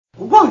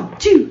1,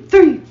 2,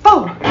 3,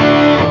 4. Mike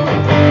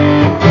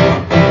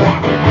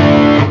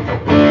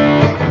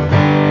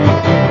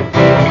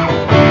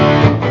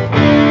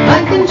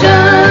and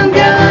Jon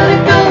got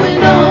it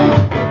going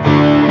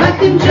on.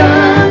 Mike and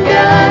Jon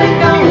got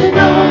it going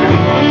on.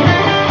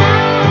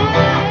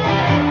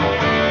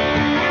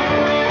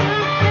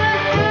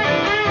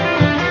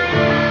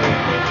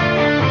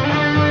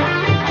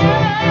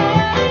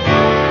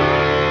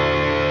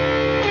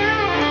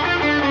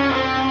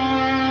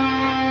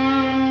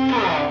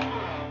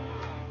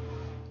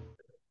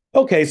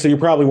 Okay, so you're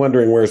probably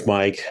wondering, where's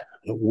Mike?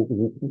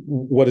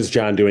 What is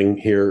Jon doing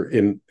here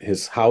in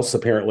his house,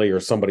 apparently,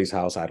 or somebody's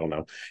house? I don't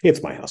know.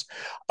 It's my house.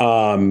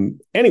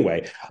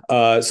 Anyway,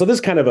 so this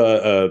is kind of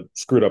a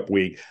screwed up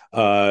week.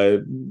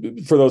 For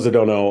those that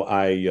don't know,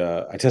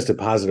 I tested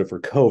positive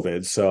for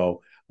COVID,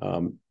 so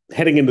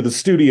heading into the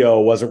studio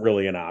wasn't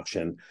really an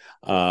option.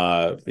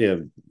 Unless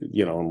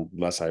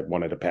I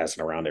wanted to pass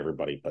it around to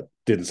everybody, but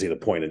didn't see the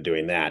point in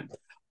doing that.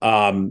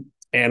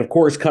 And of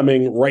course,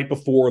 coming right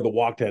before the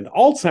Walk to End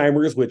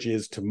Alzheimer's, which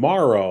is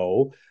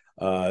tomorrow,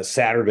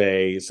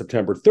 Saturday,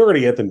 September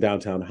 30th in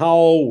downtown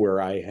Howell,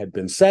 where I had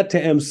been set to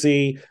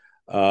MC.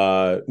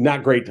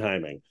 Not great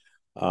timing.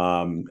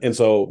 And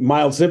so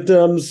mild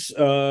symptoms,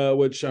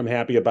 which I'm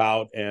happy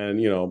about,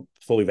 and,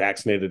 fully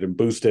vaccinated and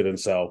boosted. And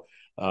so,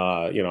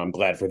 I'm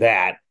glad for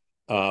that.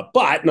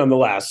 But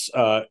nonetheless,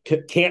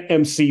 can't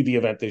MC the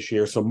event this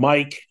year. So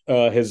Mike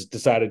has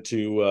decided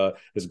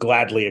has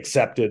gladly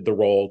accepted the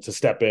role to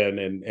step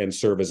in and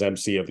serve as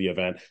MC of the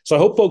event. So I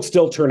hope folks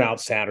still turn out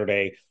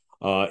Saturday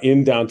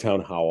in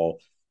downtown Howell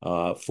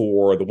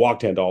for the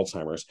Walk to End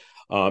Alzheimer's.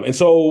 And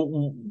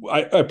so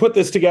I put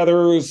this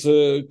together as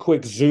a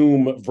quick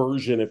Zoom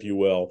version, if you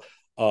will,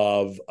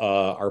 of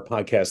our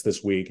podcast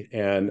this week.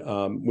 And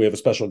we have a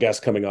special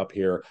guest coming up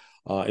here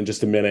in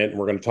just a minute. And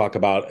we're going to talk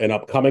about an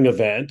upcoming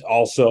event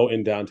also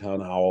in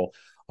downtown Howell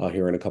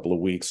here in a couple of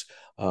weeks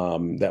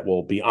that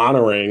will be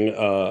honoring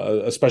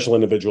a special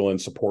individual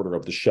and supporter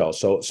of the show.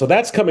 So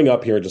that's coming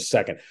up here in just a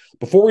second.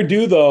 Before we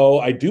do, though,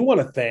 I do want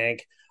to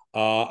thank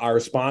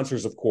our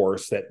sponsors, of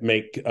course, that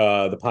make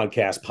the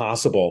podcast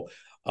possible.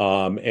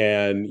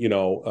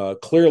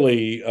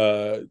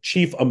 Clearly,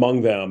 chief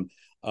among them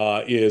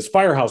is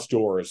Firehouse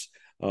Doors.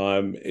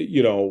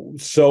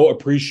 So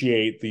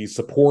appreciate the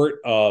support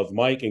of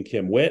Mike and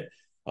Kim Witt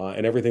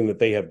and everything that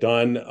they have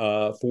done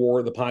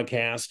for the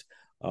podcast.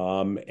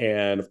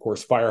 And of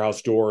course,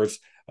 Firehouse Doors,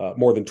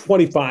 more than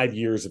 25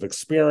 years of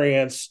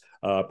experience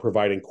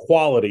providing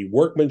quality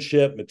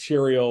workmanship,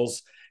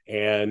 materials,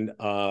 and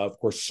of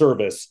course,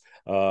 service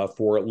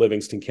for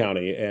Livingston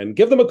County. And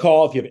give them a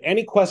call if you have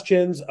any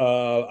questions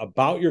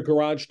about your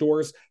garage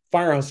doors.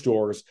 Firehouse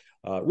Doors,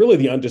 really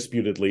the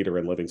undisputed leader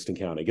in Livingston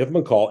County. Give them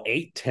a call,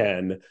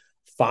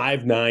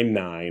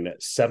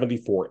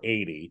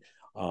 810-599-7480.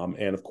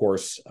 And of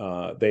course,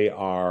 they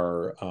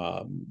are,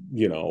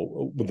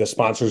 the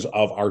sponsors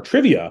of our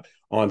trivia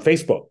on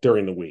Facebook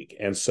during the week.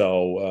 And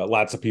so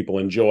lots of people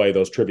enjoy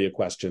those trivia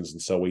questions.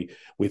 And so we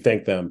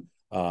thank them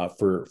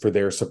for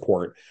their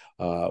support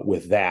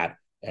with that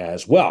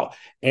as well.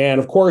 And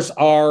of course,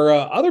 our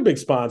other big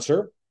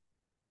sponsor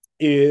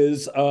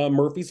is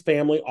Murphy's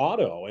Family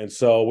Auto. And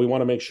so we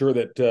want to make sure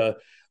that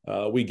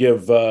we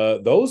give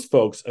those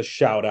folks a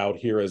shout out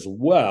here as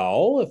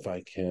well. If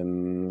I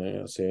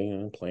can see,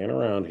 I'm playing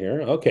around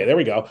here. Okay, there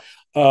we go.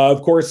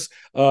 Of course,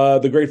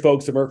 the great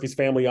folks at Murphy's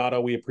Family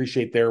Auto, we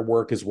appreciate their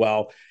work as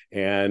well.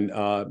 And,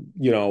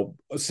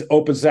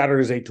 open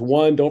Saturdays 8 to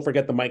 1. Don't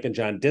forget the Mike and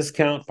Jon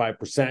discount,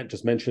 5%.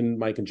 Just mention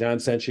Mike and Jon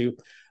sent you.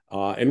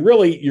 And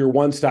really your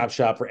one-stop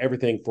shop for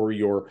everything for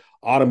your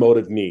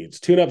automotive needs.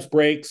 Tune-ups,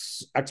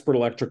 brakes, expert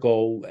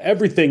electrical,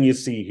 everything you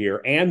see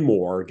here and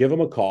more. Give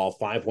them a call,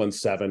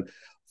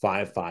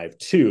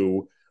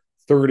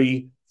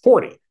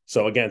 517-552-3040.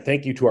 So again,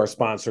 thank you to our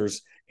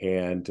sponsors,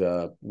 and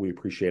we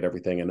appreciate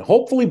everything. And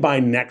hopefully by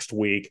next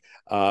week,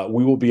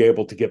 we will be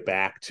able to get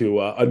back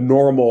to a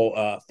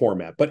normal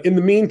format. But in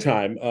the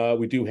meantime,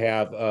 we do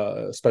have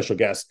a special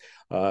guest,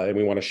 and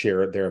we want to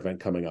share their event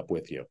coming up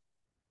with you.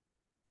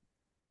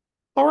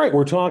 All right,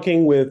 we're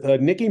talking with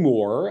Nikki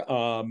Moor,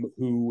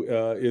 who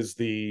is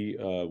the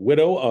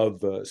widow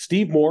of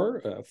Steve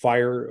Moor,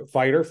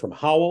 firefighter from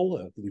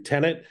Howell,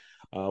 lieutenant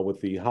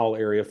with the Howell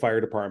area fire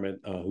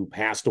department, who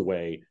passed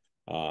away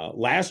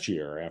last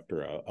year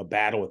after a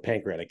battle with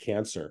pancreatic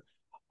cancer.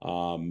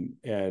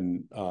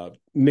 And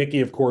Nikki,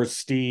 of course,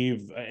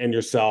 Steve and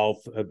yourself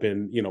have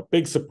been,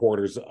 big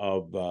supporters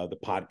of the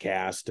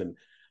podcast. And,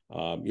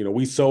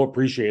 we so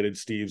appreciated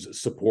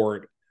Steve's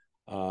support.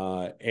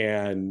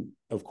 And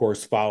of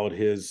course, followed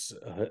his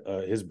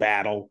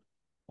battle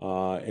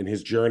and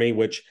his journey,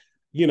 which,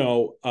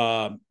 even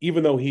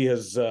though he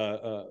has,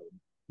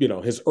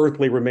 his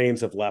earthly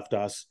remains have left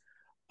us,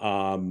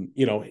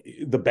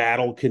 the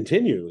battle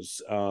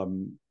continues.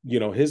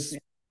 His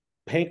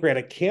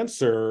pancreatic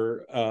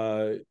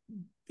cancer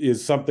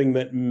is something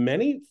that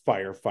many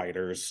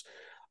firefighters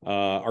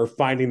are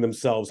finding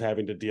themselves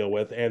having to deal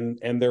with,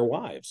 and their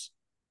wives.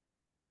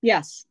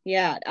 Yes.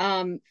 Yeah.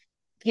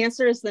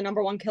 Cancer is the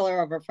number one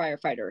killer of our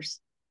firefighters.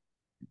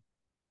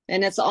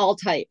 And it's all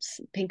types: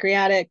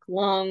 pancreatic,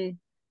 lung,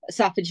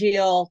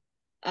 esophageal,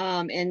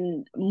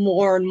 and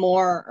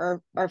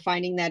more are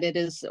finding that it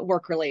is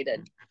work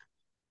related.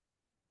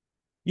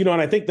 And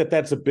I think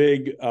that's a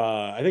big,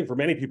 I think for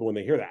many people when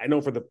they hear that, I know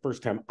for the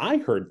first time I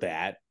heard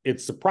that,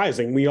 it's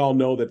surprising. We all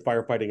know that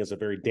firefighting is a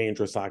very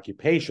dangerous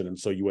occupation. And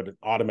so you would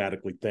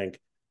automatically think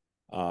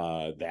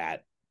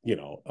that,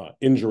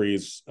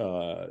 injuries,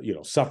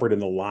 suffered in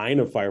the line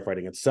of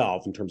firefighting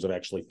itself in terms of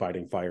actually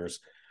fighting fires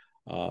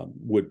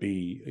would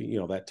be,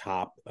 that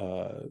top,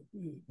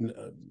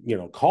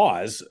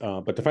 cause,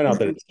 but to find out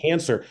that it's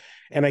cancer.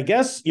 And I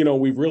guess,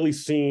 we've really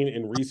seen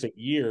in recent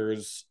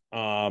years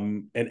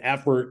an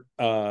effort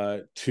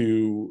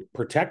to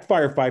protect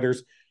firefighters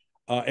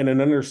and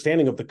an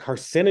understanding of the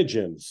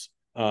carcinogens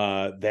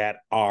that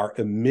are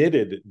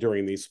emitted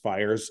during these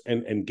fires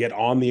and get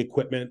on the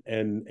equipment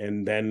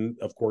and then,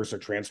 of course, are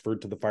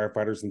transferred to the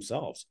firefighters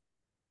themselves.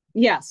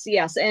 Yes.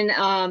 And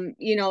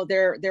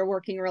they're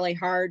working really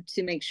hard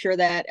to make sure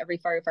that every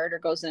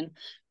firefighter goes in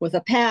with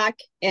a pack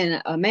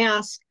and a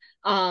mask.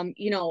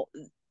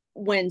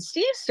 When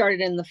Steve started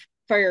in the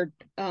fire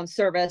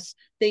service,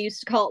 they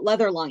used to call it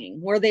leather lunging,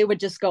 where they would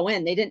just go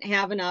in. They didn't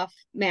have enough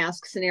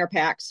masks and air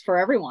packs for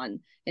everyone,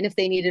 and if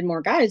they needed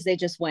more guys, they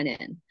just went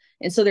in,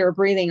 and so they were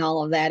breathing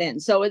all of that in.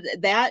 So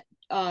that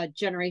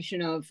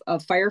generation of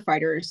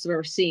firefighters,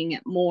 we're seeing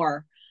it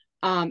more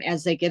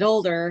as they get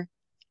older.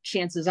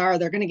 Chances are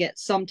they're going to get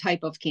some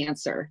type of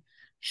cancer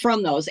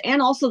from those.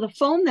 And also the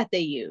foam that they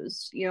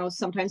use,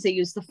 sometimes they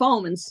use the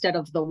foam instead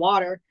of the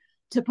water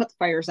to put the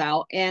fires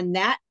out. And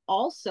that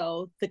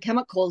also, the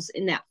chemicals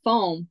in that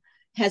foam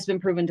has been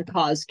proven to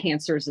cause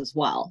cancers as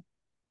well.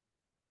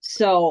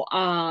 So,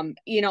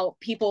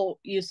 people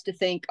used to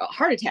think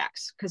heart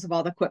attacks because of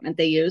all the equipment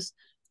they use,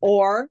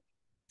 or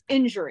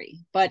injury,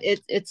 but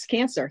it's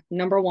cancer,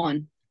 number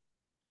one.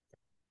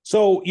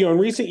 So, in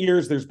recent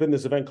years, there's been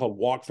this event called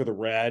Walk for the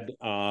Red,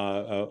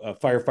 a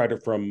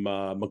firefighter from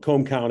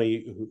Macomb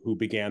County who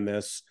began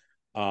this.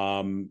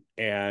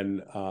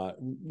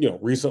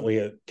 Recently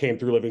it came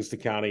through Livingston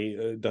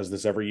County, does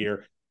this every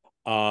year.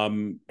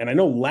 And I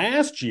know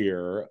last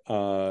year,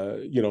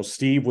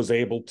 Steve was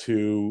able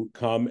to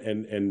come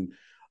and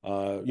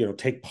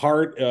take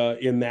part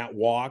in that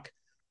walk.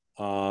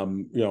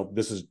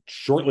 This is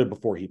shortly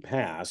before he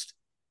passed.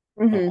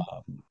 Mm-hmm.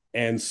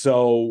 And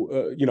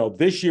so,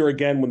 this year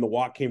again, when the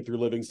walk came through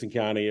Livingston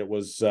County, it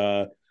was,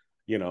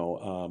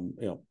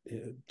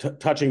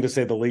 touching to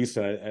say the least.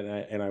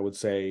 And I would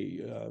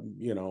say,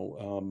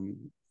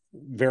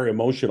 very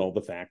emotional.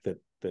 The fact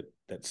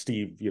that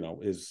Steve,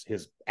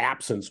 his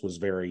absence was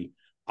very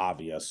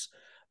obvious.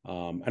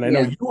 And I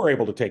know you were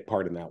able to take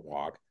part in that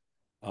walk.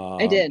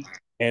 I did.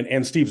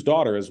 And Steve's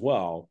daughter as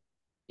well.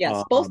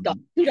 Yes,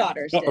 two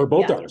daughters. Or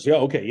both daughters. Yeah.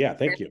 Okay. Yeah.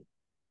 Thank you.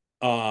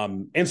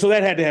 And so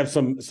that had to have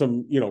some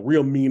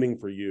real meaning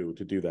for you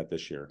to do that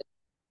this year.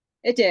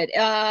 It did.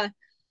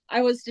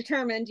 I was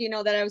determined,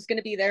 that I was going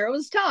to be there. It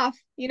was tough,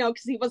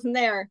 because he wasn't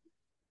there,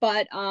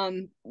 but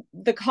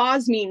the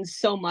cause means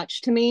so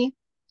much to me,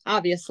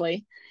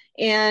 obviously.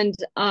 And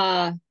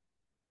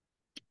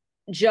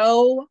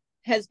Joe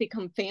has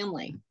become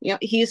family.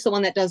 He's the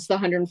one that does the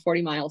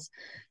 140 miles.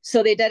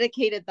 So they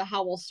dedicated the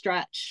Howell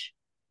stretch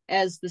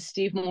as the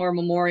Steve Moor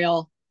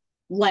Memorial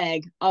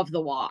leg of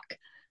the walk.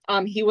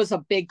 He was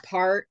a big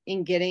part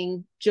in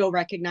getting Joe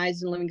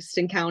recognized in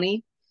Livingston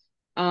County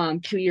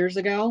 2 years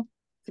ago,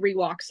 3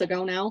 walks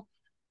ago now.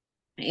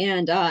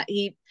 And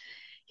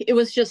it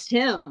was just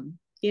him,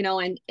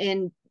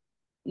 and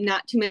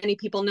not too many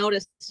people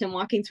noticed him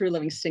walking through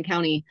Livingston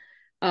County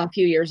a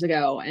few years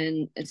ago.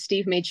 And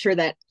Steve made sure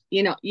that,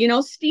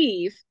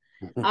 Steve,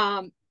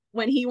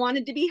 when he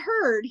wanted to be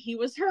heard, he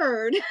was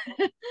heard.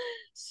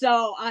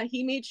 So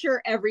he made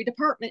sure every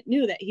department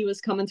knew that he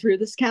was coming through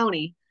this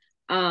county.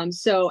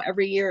 So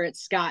every year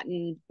it's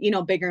gotten,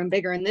 bigger and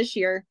bigger. And this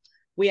year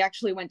we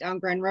actually went down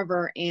Grand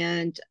River,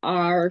 and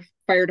our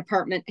fire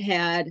department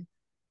had,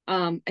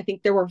 I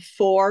think there were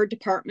 4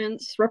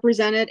 departments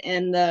represented,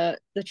 and the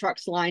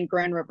trucks lined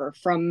Grand River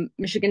from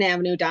Michigan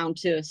Avenue down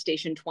to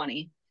Station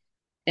 20.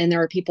 And there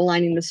were people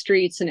lining the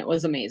streets, and it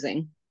was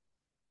amazing.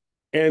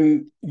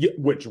 And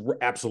which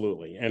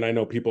absolutely. And I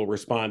know people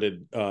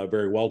responded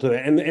very well to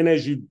that. And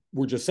as you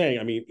were just saying,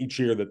 I mean, each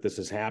year that this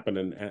has happened,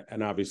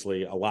 and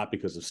obviously a lot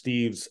because of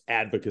Steve's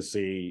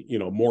advocacy,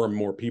 more and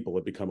more people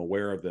have become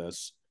aware of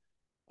this.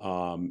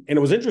 And it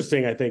was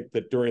interesting, I think,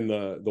 that during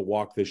the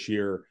walk this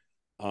year,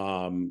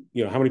 how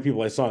many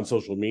people I saw on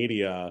social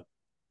media,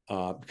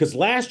 because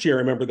last year, I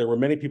remember there were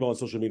many people on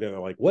social media that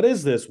were like, what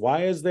is this?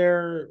 Why are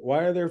there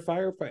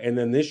firefighters? And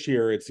then this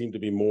year it seemed to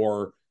be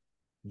more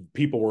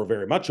people were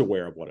very much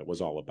aware of what it was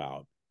all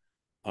about.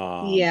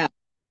 Yeah,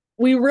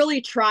 we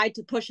really tried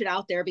to push it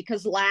out there,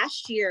 because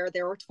last year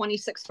there were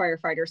 26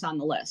 firefighters on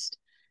the list.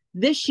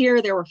 This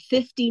year there were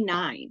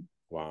 59.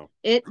 Wow.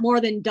 It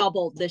more than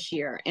doubled this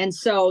year. And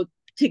so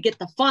to get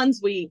the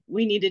funds we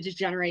needed to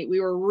generate, we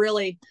were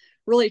really,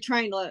 really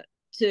trying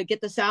to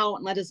get this out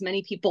and let as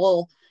many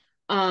people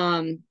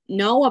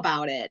know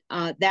about it.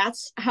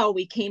 That's how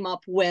we came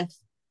up with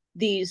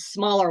these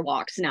smaller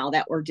walks now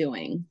that we're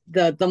doing,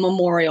 the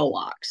memorial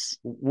walks.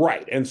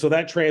 Right. And so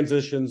that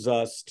transitions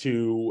us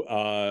to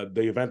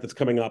the event that's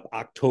coming up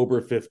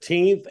October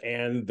 15th,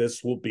 and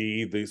this will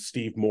be the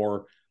Steve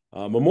Moor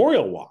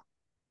Memorial Walk.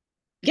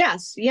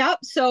 Yes. Yep.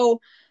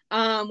 So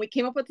we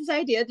came up with this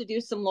idea to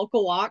do some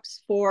local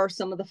walks for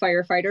some of the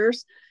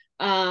firefighters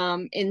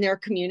in their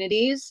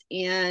communities.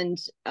 And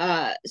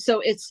so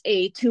it's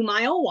a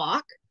 2-mile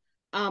walk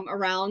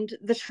around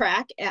the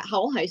track at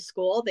Howell High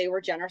School. They were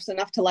generous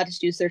enough to let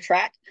us use their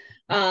track.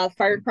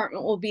 Fire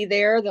department will be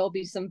there. There'll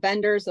be some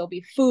vendors, there'll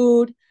be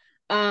food.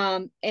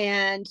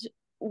 And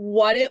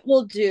what it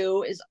will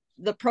do is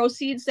the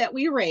proceeds that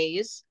we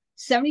raise,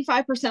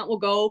 75% will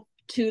go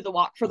to the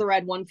Walk for the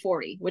Red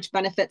 140, which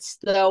benefits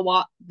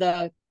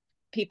the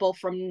people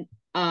from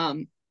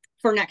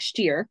for next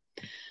year.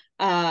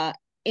 And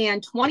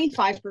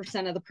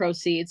 25% of the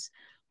proceeds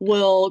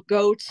will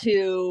go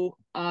to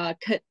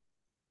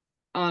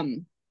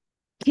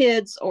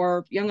kids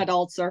or young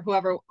adults or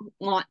whoever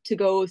want to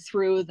go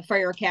through the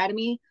fire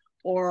academy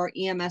or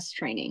EMS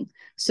training.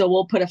 So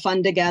we'll put a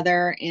fund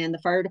together, and the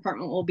fire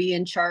department will be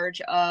in charge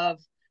of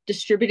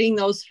distributing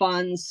those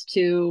funds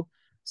to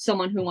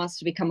someone who wants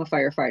to become a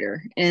firefighter.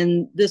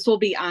 And this will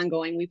be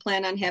ongoing. We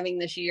plan on having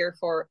this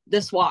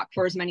walk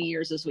for as many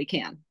years as we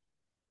can.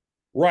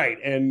 Right.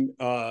 And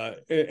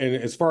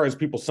as far as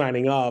people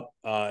signing up,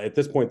 at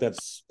this point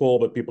that's full,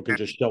 but people can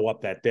just show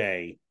up that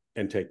day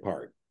and take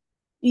part.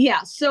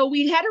 Yeah, so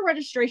we had a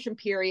registration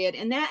period,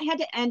 and that had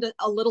to end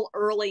a little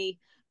early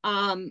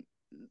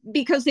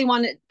because they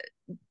wanted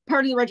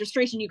part of the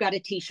registration. You got a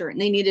t-shirt,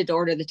 and they needed to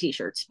order the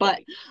t-shirts.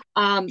 But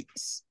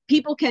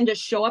people can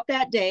just show up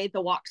that day. The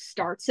walk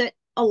starts at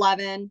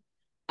 11.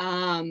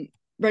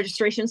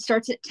 Registration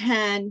starts at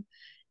 10,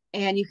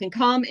 and you can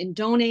come and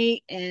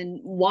donate and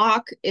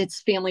walk.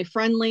 It's family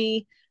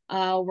friendly.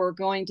 We're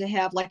going to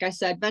have, like I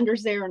said,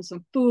 vendors there and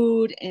some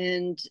food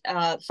and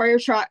fire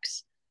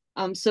trucks.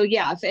 So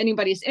yeah, if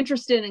anybody's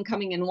interested in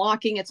coming and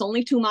walking, it's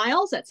only 2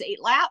 miles. That's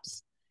 8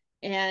 laps,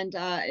 and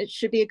it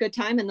should be a good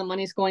time. And the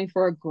money's going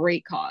for a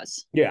great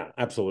cause. Yeah,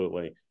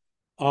 absolutely.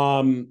 I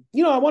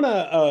want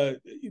to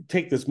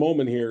take this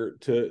moment here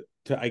to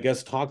I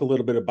guess talk a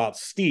little bit about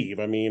Steve.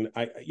 I mean,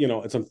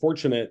 it's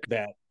unfortunate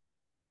that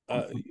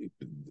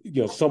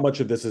so much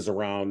of this is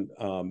around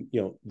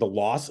the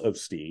loss of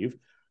Steve,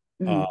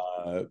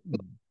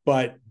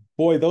 but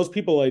boy, those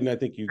people, and I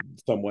think you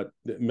somewhat,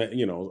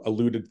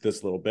 alluded to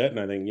this a little bit. And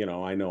I think,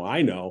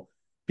 I know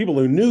people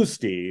who knew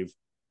Steve,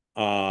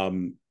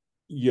 what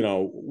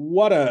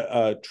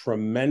a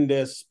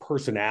tremendous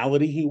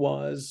personality he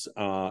was,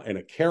 and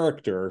a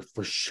character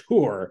for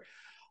sure.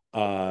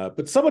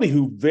 But somebody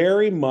who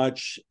very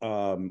much,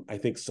 I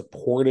think,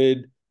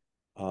 supported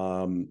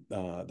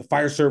the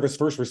fire service,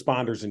 first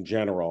responders in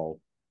general,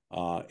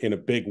 in a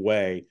big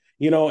way.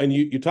 And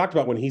you talked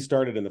about when he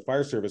started in the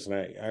fire service, and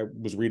I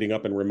was reading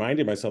up and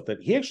reminding myself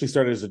that he actually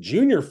started as a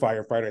junior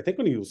firefighter, I think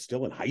when he was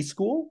still in high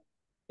school.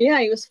 Yeah,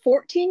 he was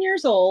 14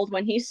 years old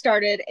when he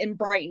started in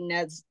Brighton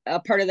as a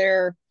part of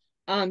their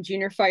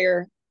junior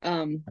fire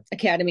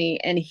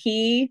academy, and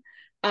he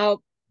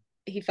fell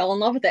in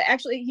love with it.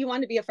 Actually, he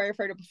wanted to be a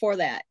firefighter before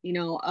that.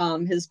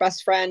 His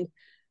best friend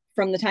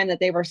from the time that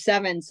they were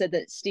 7 said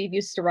that Steve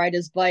used to ride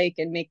his bike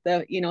and make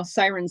the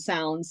siren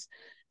sounds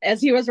as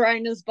he was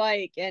riding his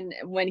bike. And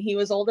when he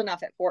was old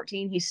enough at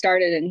 14, he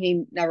started, and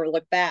he never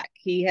looked back.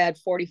 He had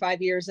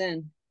 45 years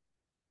in.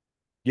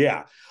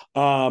 Yeah.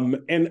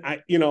 And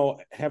I,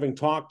 having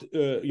talked,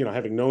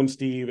 having known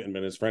Steve and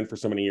been his friend for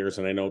so many years,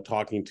 and I know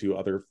talking to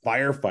other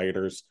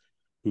firefighters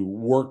who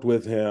worked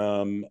with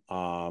him,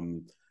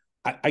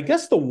 I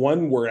guess the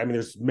one word, I mean,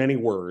 there's many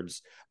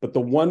words, but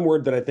the one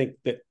word that I think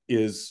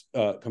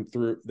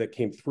that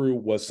came through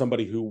was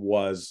somebody who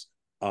was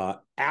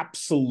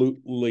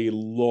absolutely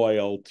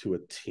loyal to a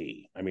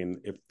T. I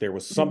mean, if there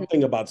was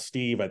something about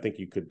Steve, I think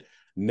you could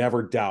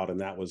never doubt,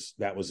 and that was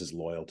his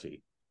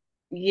loyalty.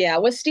 Yeah,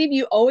 with Steve,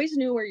 you always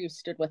knew where you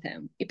stood with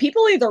him.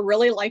 People either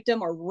really liked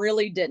him or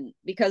really didn't,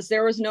 because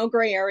there was no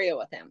gray area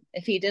with him.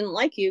 If he didn't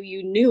like you,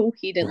 you knew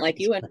he didn't like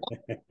you, and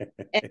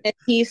if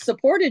he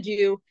supported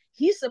you,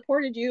 he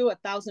supported you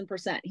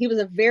 1,000%. He was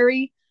a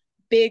very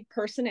big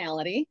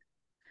personality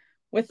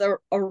with a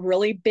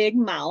really big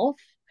mouth.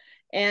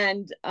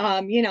 And,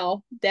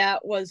 that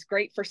was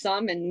great for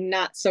some and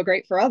not so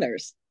great for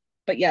others.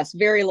 But yes,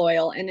 very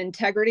loyal, and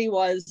integrity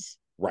was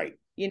right.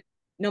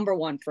 Number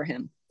one for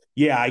him.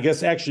 Yeah, I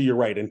guess actually you're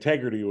right.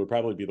 Integrity would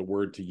probably be the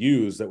word to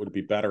use that would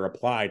be better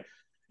applied.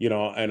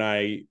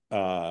 And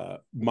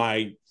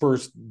my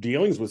first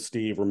dealings with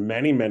Steve were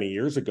many, many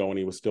years ago when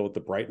he was still at the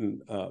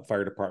Brighton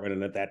Fire Department.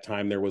 And at that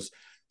time, there was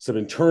some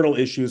internal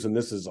issues, and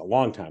this is a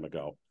long time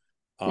ago.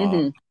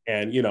 And,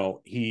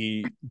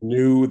 he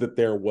knew that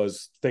there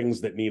was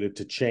things that needed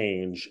to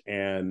change.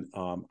 And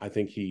I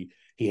think he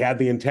had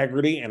the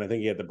integrity, and I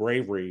think he had the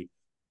bravery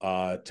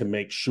to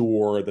make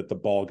sure that the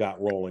ball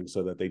got rolling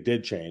so that they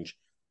did change.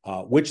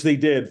 which they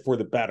did for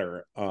the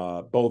better,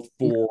 both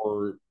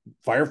for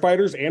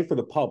firefighters and for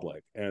the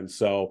public. And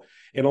so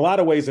in a lot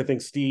of ways, I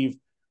think Steve,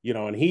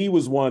 and he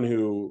was one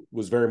who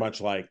was very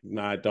much like,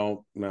 I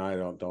don't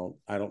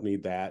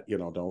need that,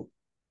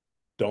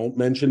 don't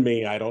mention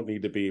me. I don't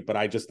need to be, but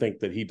I just think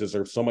that he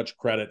deserves so much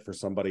credit for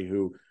somebody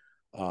who,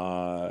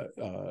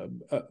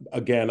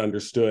 again,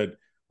 understood,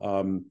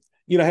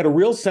 had a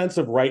real sense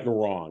of right and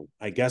wrong.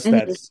 I guess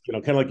that's,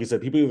 kind of like you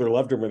said, people either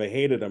loved him or they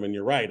hated him. And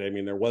you're right. I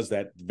mean, there was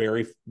that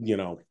very,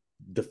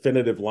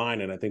 definitive line.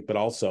 And I think, but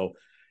also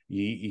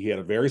he had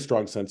a very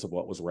strong sense of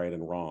what was right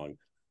and wrong.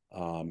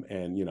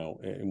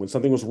 And when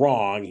something was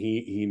wrong,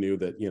 he knew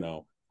that,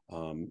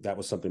 that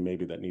was something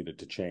maybe that needed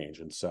to change.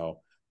 And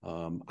so,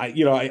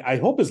 I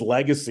hope his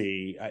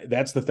legacy,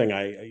 that's the thing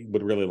I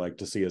would really like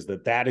to see, is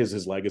that is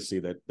his legacy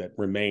that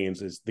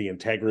remains, is the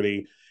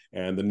integrity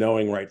and the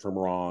knowing right from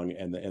wrong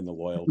and the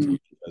loyalty,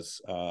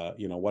 because,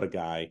 what a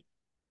guy.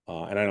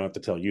 And I don't have to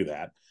tell you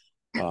that,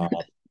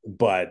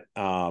 but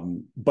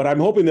I'm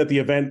hoping that the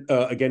event,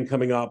 again,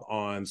 coming up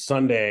on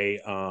Sunday,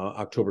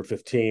 October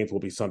 15th, will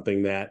be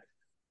something that,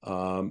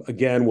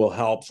 again, will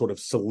help sort of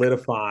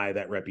solidify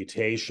that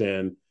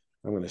reputation.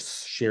 I'm going to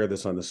share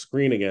this on the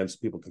screen again so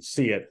people can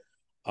see it.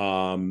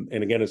 And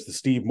again, it's the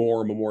Steve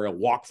Moor Memorial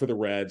Walk for the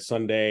Red,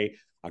 Sunday,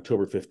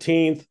 October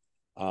 15th.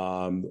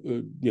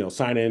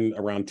 Sign in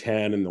around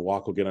 10 and the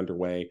walk will get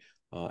underway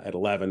at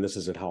 11. This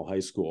is at Howell High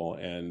School,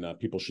 and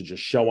people should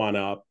just show on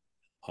up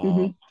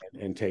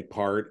and take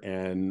part.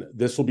 And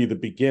this will be the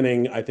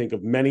beginning, I think,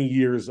 of many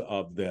years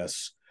of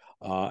this.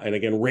 And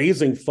again,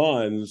 raising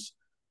funds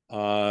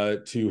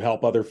to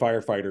help other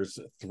firefighters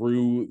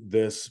through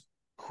this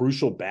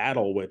crucial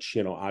battle, which,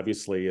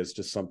 obviously is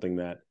just something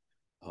that,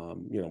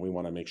 we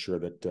want to make sure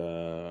that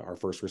our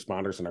first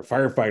responders and our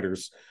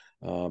firefighters,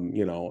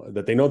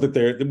 that they know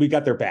that we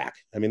got their back.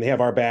 I mean, they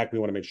have our back. We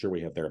want to make sure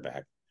we have their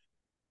back.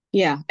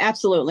 Yeah,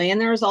 absolutely.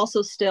 And there's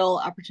also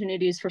still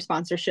opportunities for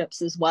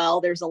sponsorships as well.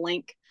 There's a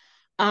link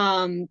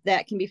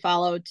that can be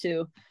followed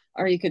to,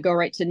 or you could go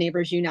right to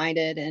Neighbors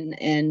United,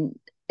 and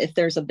if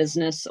there's a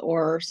business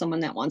or someone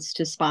that wants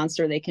to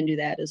sponsor, they can do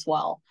that as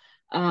well.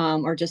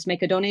 Or just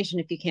make a donation.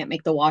 If you can't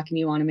make the walk and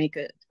you want to make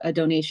a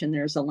donation,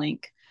 there's a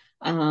link.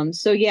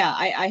 So yeah,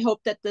 I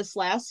hope that this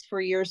lasts for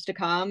years to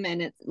come.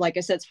 And it, like I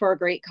said, it's for a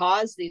great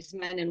cause. These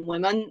men and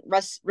women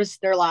risk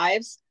their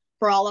lives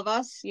for all of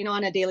us,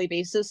 on a daily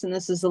basis. And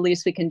this is the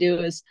least we can do,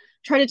 is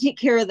try to take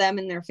care of them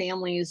and their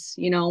families,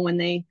 when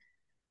they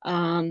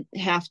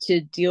have to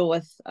deal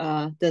with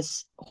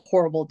this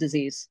horrible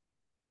disease.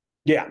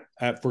 Yeah,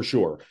 for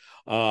sure.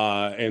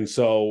 And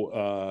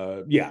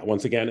so,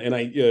 once again, and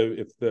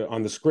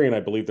on the screen, I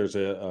believe there's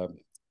a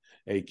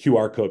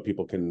QR code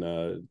people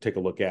can take a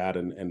look at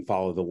and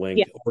follow the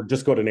link, or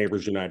just go to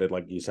Neighbors United,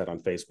 like you said, on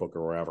Facebook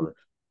or wherever,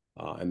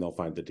 and they'll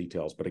find the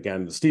details. But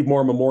again, the Steve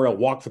Moor Memorial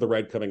Walk for the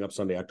Red coming up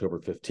Sunday, October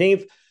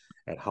 15th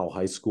at Howell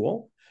High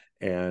School.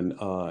 And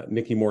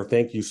Nikki Moor,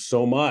 thank you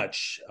so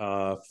much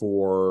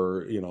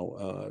for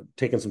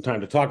taking some time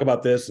to talk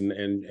about this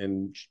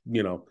and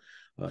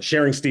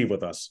sharing Steve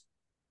with us.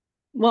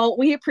 Well,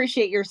 we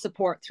appreciate your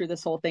support through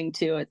this whole thing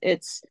too.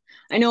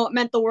 I know it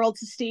meant the world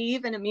to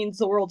Steve, and it means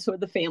the world to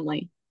the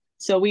family.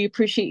 So we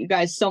appreciate you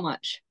guys so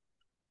much.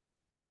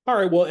 All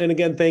right. Well, and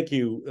again, thank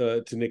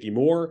you to Nikki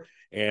Moor,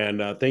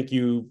 and thank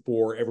you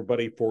for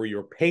everybody for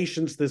your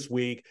patience this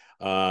week.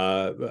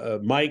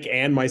 Mike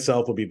and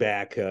myself will be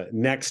back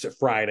next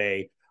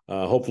Friday.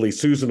 Hopefully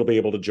Susan will be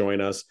able to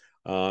join us.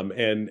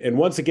 And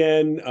once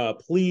again,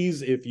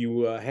 please, if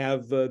you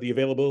have the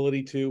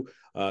availability to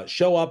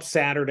show up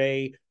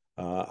Saturday,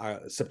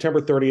 September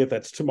 30th,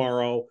 that's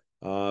tomorrow,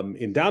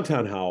 in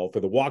downtown Howell for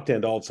the Walk to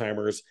End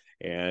Alzheimer's.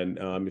 And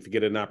if you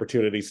get an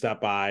opportunity,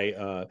 stop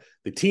by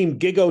the Team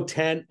Gigo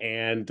tent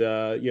and,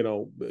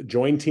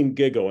 join Team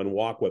Gigo and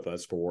walk with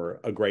us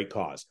for a great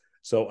cause.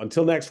 So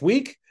until next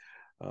week,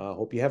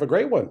 hope you have a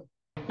great one.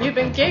 You've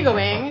been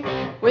giggling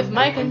with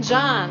Mike and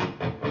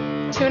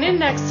Jon. Tune in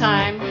next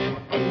time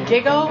and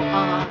giggle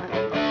on.